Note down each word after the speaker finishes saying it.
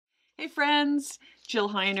Hey friends, Jill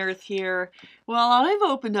Heinerth here. Well, I've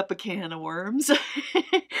opened up a can of worms.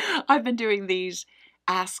 I've been doing these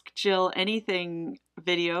Ask Jill Anything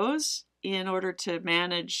videos in order to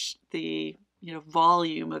manage the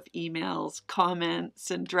volume of emails, comments,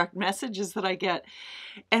 and direct messages that I get.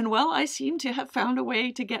 And well, I seem to have found a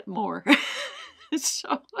way to get more.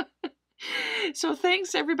 So so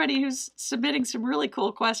thanks everybody who's submitting some really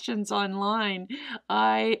cool questions online.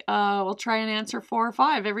 I will try and answer 4 or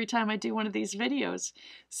 5 every time I do one of these videos.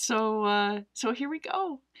 So here we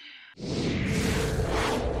go.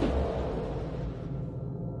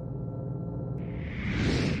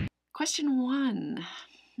 Question 1.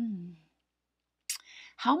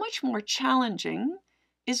 How much more challenging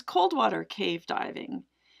is cold water cave diving?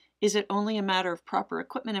 Is it only a matter of proper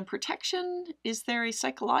equipment and protection? Is there a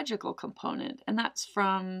psychological component? And that's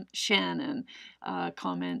from Shannon,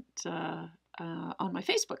 comment on my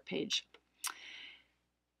Facebook page.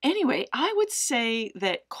 Anyway, I would say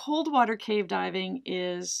that cold water cave diving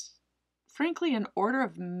is, frankly, an order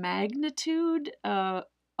of magnitude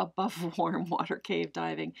above warm water cave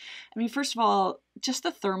diving. I mean, first of all, just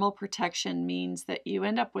the thermal protection means that you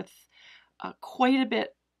end up with quite a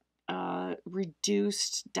bit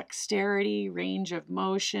reduced dexterity, range of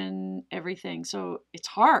motion, everything. So it's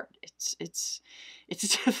hard. It's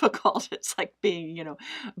difficult. It's like being,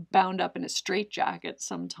 bound up in a straitjacket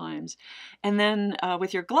sometimes. And then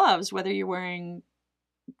with your gloves, whether you're wearing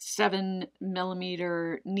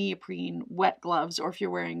 7mm neoprene wet gloves or if you're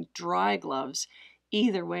wearing dry gloves,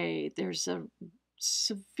 either way, there's a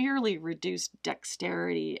severely reduced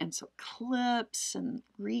dexterity, and so clips and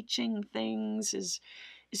reaching things is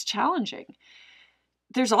challenging.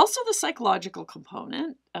 There's also the psychological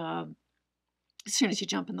component. As soon as you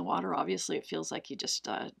jump in the water, obviously it feels like you just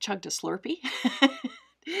chugged a Slurpee.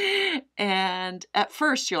 And at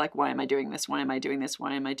first you're like, why am I doing this? Why am I doing this?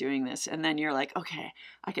 Why am I doing this? And then you're like, okay,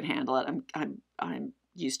 I can handle it. I'm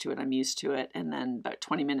used to it. I'm used to it. And then about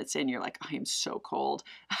 20 minutes in, you're like, I am so cold.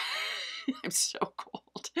 I'm so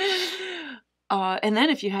cold. And then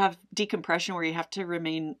if you have decompression where you have to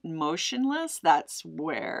remain motionless, that's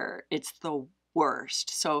where it's the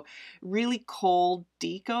worst. So really cold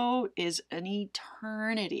deco is an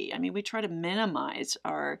eternity. I mean, we try to minimize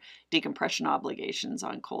our decompression obligations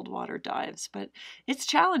on cold water dives, but it's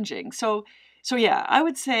challenging. So yeah, I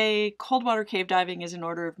would say cold water cave diving is an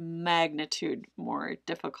order of magnitude more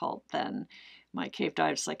difficult than my cave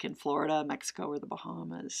dives like in Florida, Mexico, or the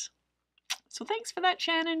Bahamas. So thanks for that,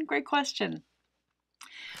 Shannon. Great question.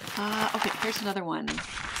 Okay, here's another one.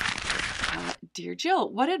 Dear Jill,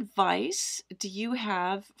 what advice do you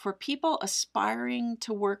have for people aspiring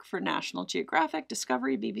to work for National Geographic,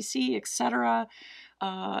 Discovery, BBC, etc.,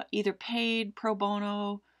 either paid pro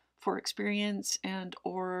bono for experience and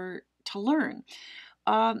or to learn?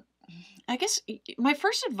 I guess my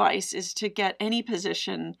first advice is to get any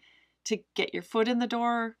position to get your foot in the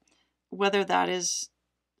door, whether that is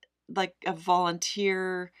like a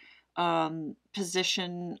volunteer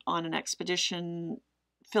position on an expedition,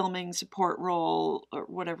 filming support role, or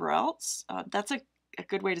whatever else. That's a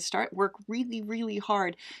good way to start. Work really, really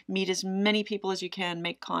hard. Meet as many people as you can.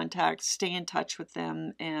 Make contacts. Stay in touch with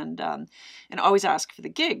them, and always ask for the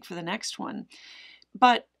gig for the next one.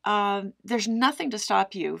 But there's nothing to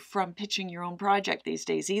stop you from pitching your own project these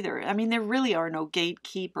days either. I mean, there really are no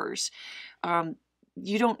gatekeepers.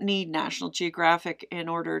 You don't need National Geographic in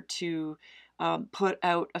order to put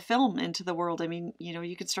out a film into the world. I mean,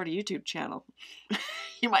 you could start a YouTube channel.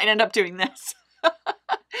 You might end up doing this.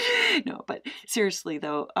 No, but seriously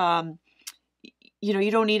though,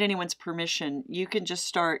 you don't need anyone's permission. You can just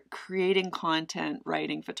start creating content,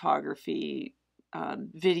 writing photography,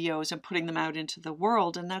 videos, and putting them out into the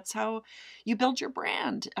world. And that's how you build your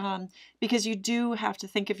brand, because you do have to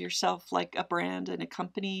think of yourself like a brand and a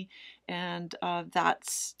company. And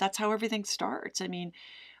that's how everything starts. I mean,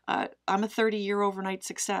 I'm a 30-year overnight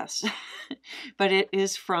success, but it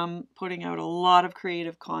is from putting out a lot of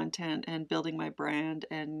creative content and building my brand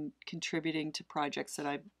and contributing to projects that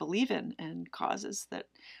I believe in and causes that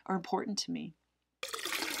are important to me.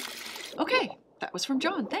 Okay, that was from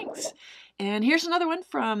John. Thanks. And here's another one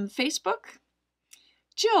from Facebook.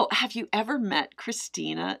 Jill, have you ever met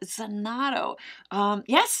Christina Zanato?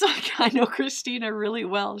 Yes, I know Christina really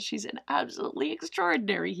well. She's an absolutely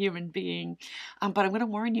extraordinary human being. But I'm going to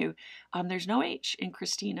warn you, there's no H in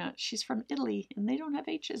Christina. She's from Italy, and they don't have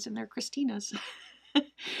H's in their Christinas.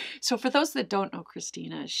 So for those that don't know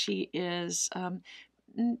Christina, she is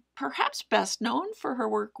perhaps best known for her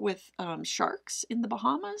work with sharks in the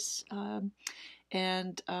Bahamas.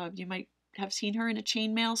 And you might have seen her in a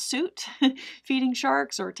chainmail suit feeding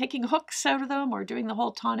sharks or taking hooks out of them or doing the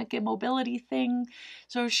whole tonic immobility thing.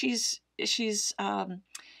 So she's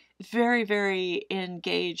very, very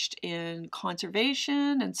engaged in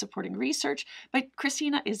conservation and supporting research. But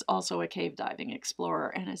Christina is also a cave diving explorer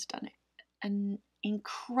and has done an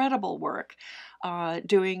incredible work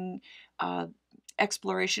doing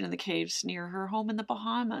exploration in the caves near her home in the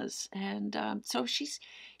Bahamas. And so she's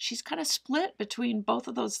kind of split between both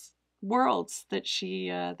of those worlds that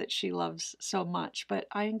she loves so much. But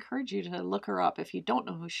I encourage you to look her up if you don't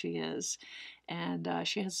know who she is. And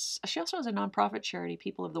she also has a nonprofit charity,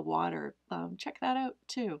 People of the Water. Check that out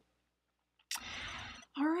too.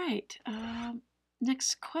 All right.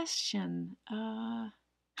 Next question.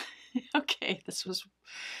 Okay, this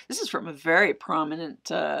is from a very prominent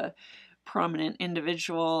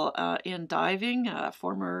individual in diving,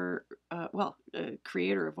 former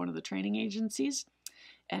creator of one of the training agencies,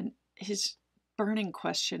 and his burning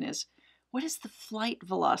question is, what is the flight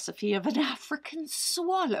velocity of an African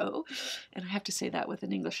swallow? And I have to say that with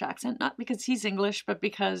an English accent, not because he's English, but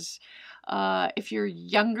because if you're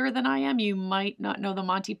younger than I am, you might not know the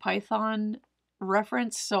Monty Python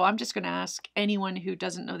reference. So I'm just going to ask anyone who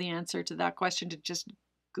doesn't know the answer to that question to just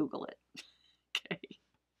Google it. Okay.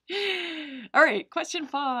 All right, question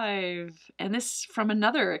 5. And this from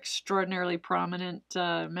another extraordinarily prominent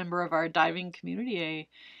member of our diving community, a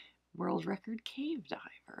world record cave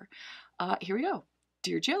diver. Here we go.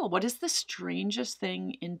 Dear Jill, what is the strangest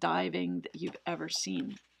thing in diving that you've ever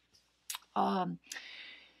seen? I've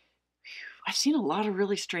seen a lot of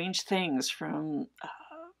really strange things, from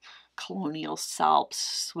colonial salps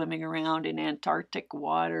swimming around in Antarctic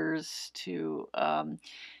waters to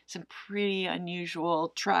some pretty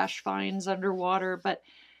unusual trash finds underwater. But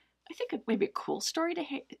I think maybe a cool story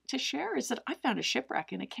to share is that I found a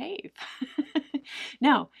shipwreck in a cave.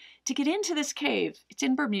 Now, to get into this cave, it's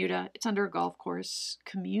in Bermuda, it's under a golf course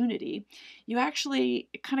community. You actually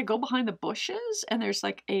kind of go behind the bushes, and there's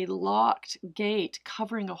like a locked gate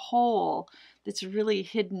covering a hole that's really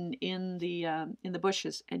hidden in the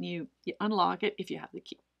bushes. And you unlock it if you have the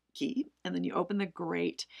key, and then you open the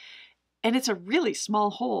grate. And it's a really small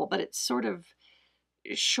hole, but it's sort of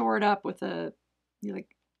shored up with a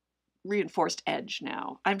reinforced edge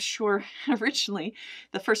now. I'm sure originally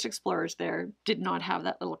the first explorers there did not have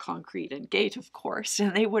that little concrete and gate, of course,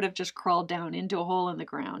 and they would have just crawled down into a hole in the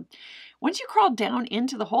ground. Once you crawl down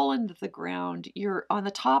into the hole into the ground, you're on the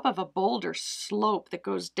top of a boulder slope that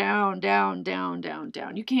goes down, down, down, down,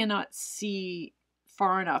 down. You cannot see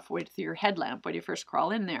far enough with your headlamp when you first crawl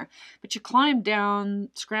in there, but you climb down,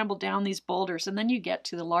 scramble down these boulders, and then you get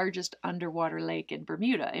to the largest underwater lake in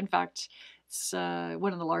Bermuda. In fact, it's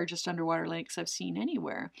one of the largest underwater lakes I've seen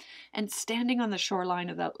anywhere. And standing on the shoreline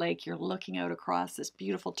of that lake, you're looking out across this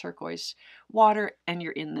beautiful turquoise water, and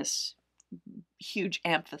you're in this huge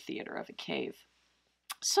amphitheater of a cave.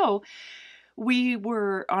 So we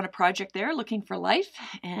were on a project there looking for life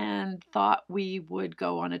and thought we would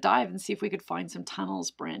go on a dive and see if we could find some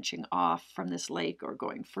tunnels branching off from this lake or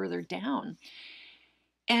going further down.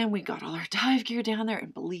 And we got all our dive gear down there,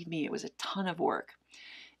 and believe me, it was a ton of work.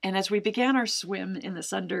 And as we began our swim in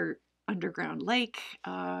this underground lake,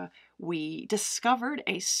 we discovered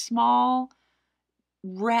a small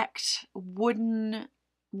wrecked wooden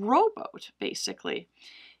rowboat, basically.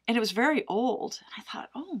 And it was very old. And I thought,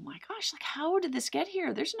 oh my gosh, like, how did this get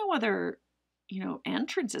here? There's no other,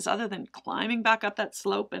 entrances other than climbing back up that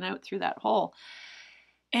slope and out through that hole.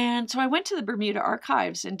 And so I went to the Bermuda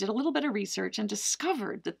archives and did a little bit of research and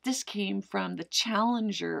discovered that this came from the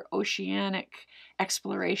Challenger Oceanic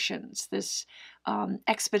Explorations, this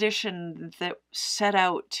expedition that set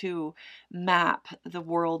out to map the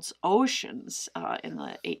world's oceans in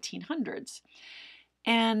the 1800s.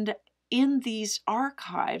 And in these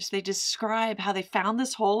archives, they describe how they found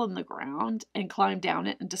this hole in the ground and climbed down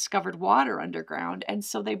it and discovered water underground. And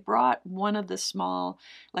so they brought one of the small,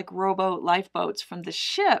 rowboat lifeboats from the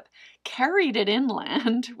ship, carried it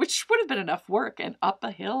inland, which would have been enough work, and up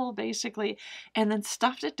a hill, basically, and then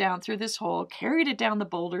stuffed it down through this hole, carried it down the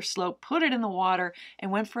boulder slope, put it in the water,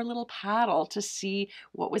 and went for a little paddle to see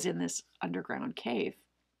what was in this underground cave.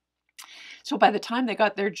 So by the time they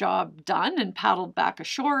got their job done and paddled back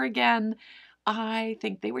ashore again, I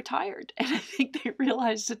think they were tired. And I think they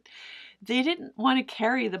realized that they didn't want to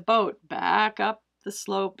carry the boat back up the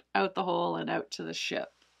slope, out the hole, and out to the ship.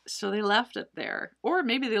 So they left it there. Or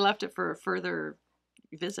maybe they left it for a further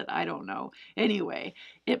visit. I don't know. Anyway,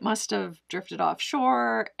 it must have drifted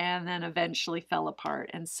offshore and then eventually fell apart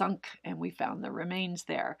and sunk, and we found the remains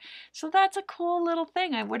there. So that's a cool little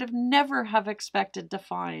thing I would have never have expected to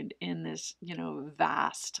find in this, you know,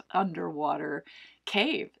 vast underwater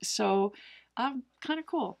cave. So kind of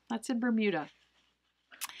cool. That's in Bermuda.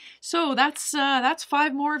 So that's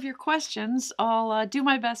 5 more of your questions. I'll do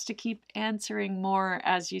my best to keep answering more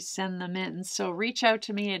as you send them in. So reach out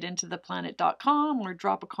to me at intotheplanet.com or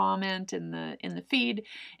drop a comment in the feed,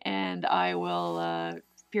 and I will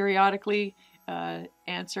periodically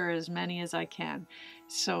answer as many as I can.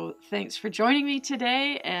 So thanks for joining me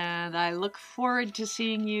today, and I look forward to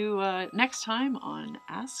seeing you next time on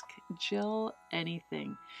Ask Jill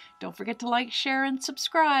Anything. Don't forget to like, share, and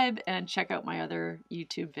subscribe, and check out my other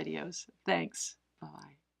YouTube videos. Thanks.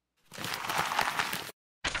 Bye.